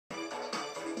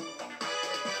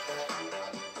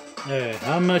Alright,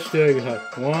 how much do I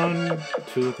have? 1,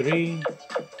 2, 3,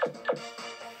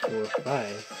 4,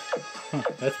 5. Huh,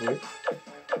 that's weird.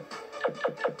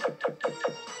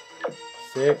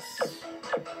 6,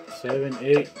 7,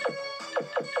 8,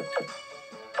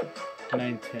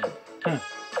 9, 10. Huh.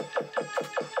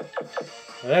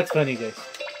 Well, that's funny, guys.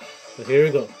 So here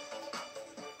we go.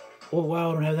 Oh wow,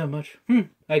 I don't have that much.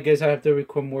 I guess I have to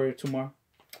record more tomorrow.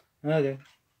 Okay.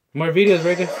 More videos,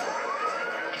 right, guys?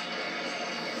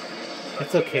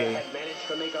 It's okay. Had managed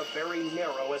to make a very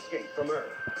narrow escape from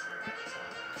Earth.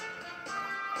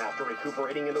 After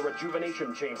recuperating in the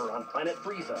rejuvenation chamber on planet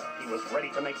Frieza, he was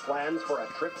ready to make plans for a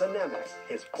trip to Namek.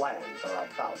 His plans are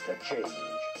about to change.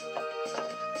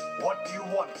 What do you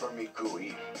want from me,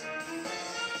 Kui?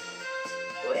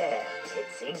 Well, it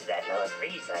seems that Lord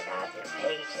Frieza got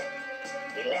impatient.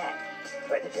 He left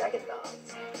for the Dragon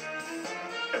Balls.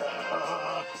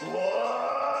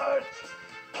 What?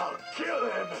 I'll kill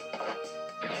him!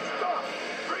 Stop!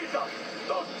 Frieza!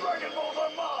 Those Dragon Balls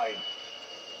are mine!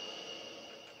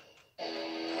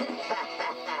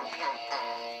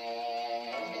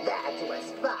 That was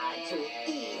far too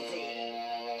easy.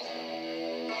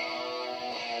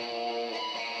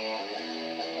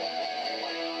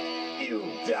 You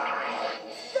die!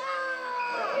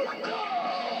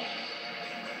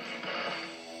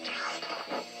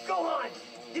 Gohan!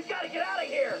 You've got to get out of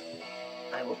here!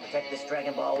 I will protect this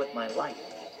Dragon Ball with my life.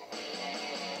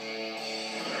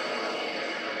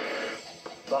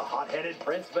 The hot-headed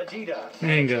Prince Vegeta There you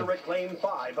managed to go. reclaim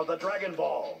 5 of the Dragon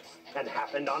Balls and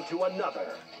happened onto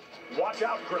another. Watch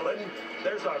out, Krillin.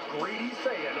 There's a greedy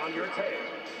Saiyan on your tail.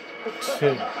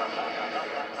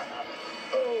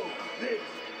 Oh, this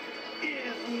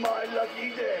is my lucky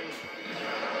day!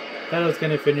 Thought I was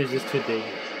gonna finish this today.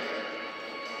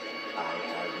 I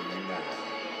have you now.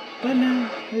 But no,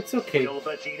 it's okay. Will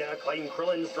Vegeta claim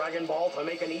Krillin's Dragon Ball to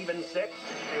make an even 6?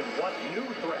 And what new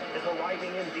threat is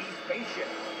arriving in these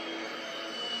spaceships?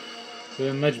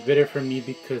 Doing much better for me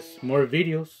because more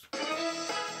videos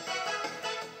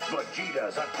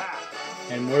Vegeta's attack.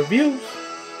 and more views.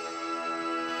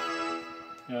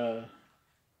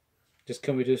 Just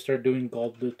can we just start doing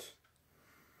Gauntlet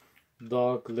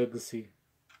Dog Legacy?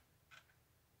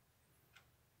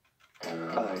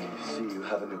 I see you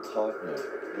have a new partner,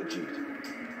 Vegeta.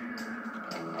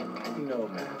 No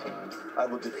matter. I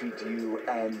will defeat you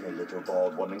and the little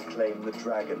bald one and claim the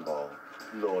Dragon Ball.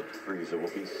 Lord Frieza will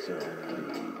be so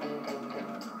pleased.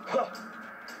 Ha!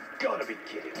 Gotta be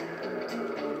kidding.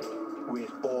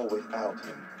 With or without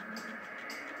him,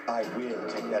 I will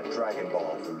take that Dragon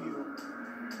Ball from you.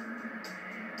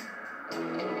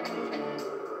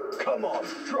 Come on,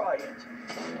 try it.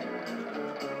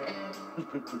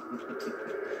 It's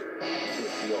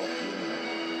your funeral.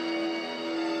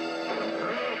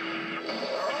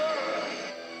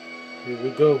 Here we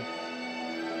go.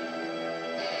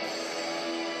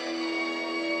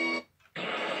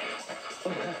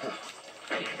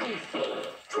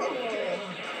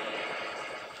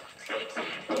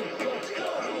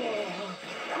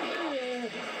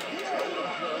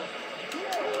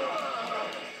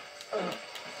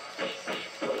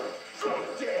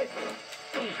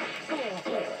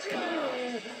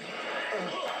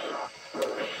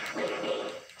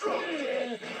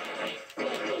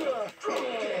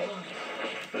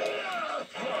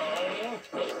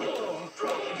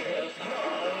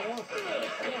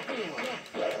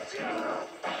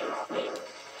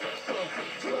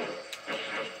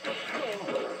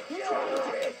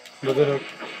 Look it up.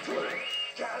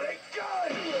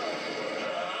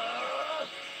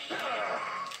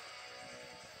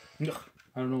 Ugh,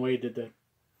 I don't know why you did that.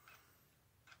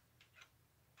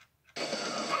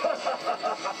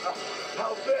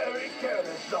 How very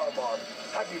careless, Zarbon.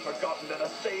 Have you forgotten that a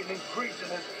Saiyan increases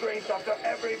his strength after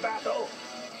every battle?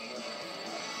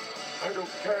 I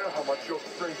don't care how much your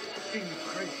strength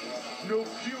increases. No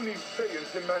puny Saiyan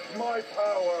can match my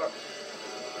power.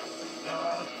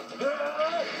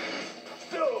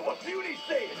 So, a puny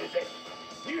Saiyan is it?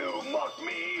 You mock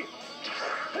me?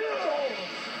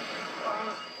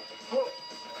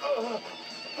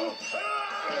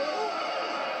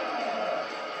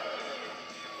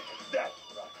 That's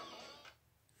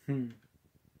right.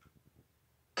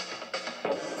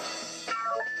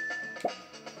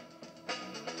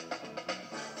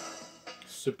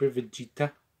 Super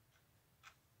Vegeta.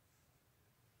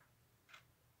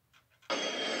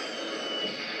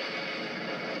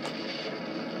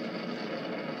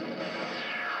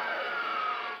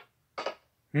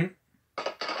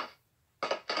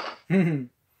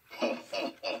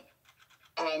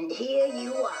 And here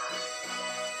you are.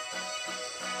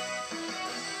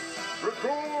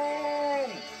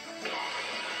 Recoome!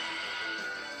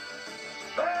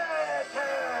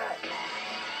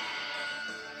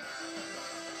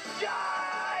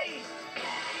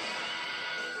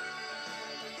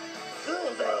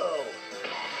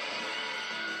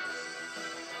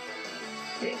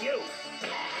 Ginyu!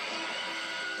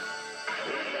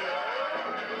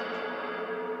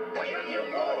 Ginyu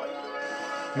forward!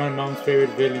 My mom's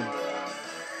favorite villain.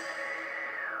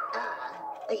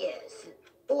 Yes.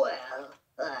 Well,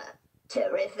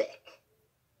 terrific.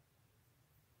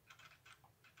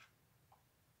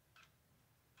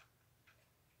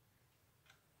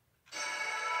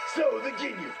 So, the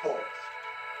Ginyu Force.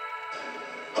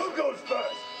 Who goes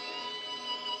first?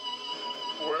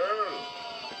 Well,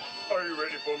 are you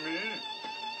ready for me?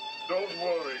 Don't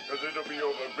worry, because it'll be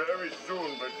over very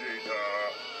soon, Vegeta.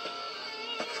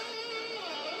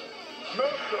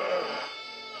 Master!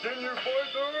 Ginyu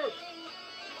Fighter!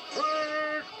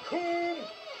 Take Kum!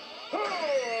 Ha!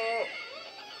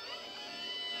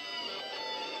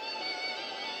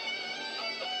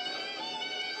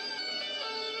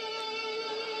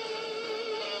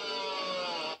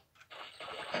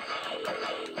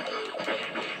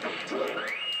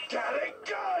 Got it,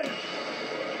 gun!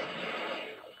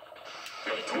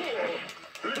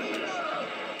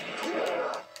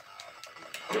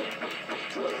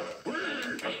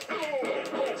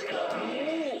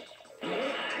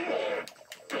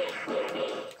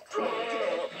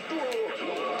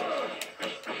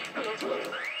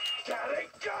 Got it,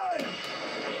 gun!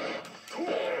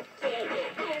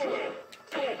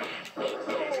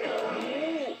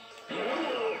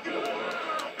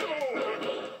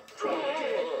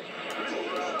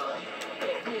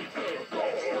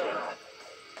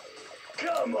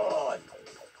 Come on!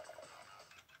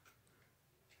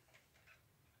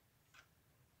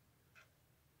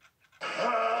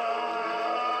 Huh?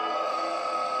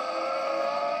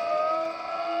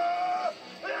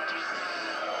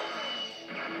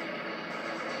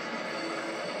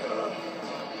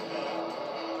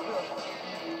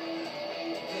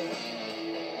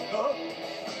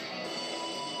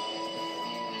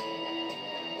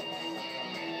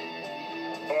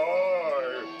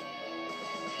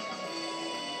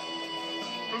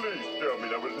 Please tell me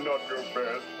that was not your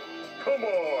best. Come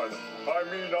on! I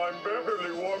mean, I'm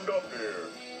barely warmed up here.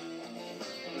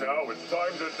 Now it's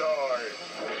time to die.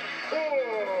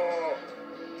 Oh!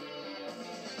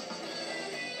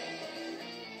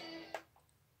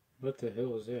 What the hell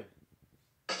was that?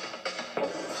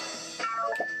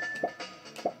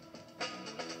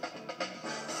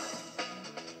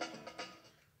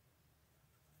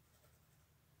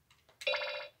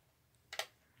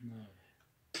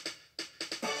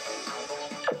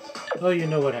 Oh, you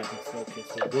know what happens. Okay,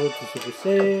 so go to Super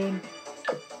Saiyan.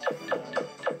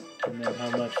 And then how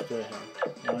much do I have?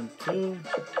 1, 2.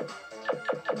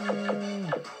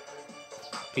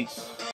 Peace.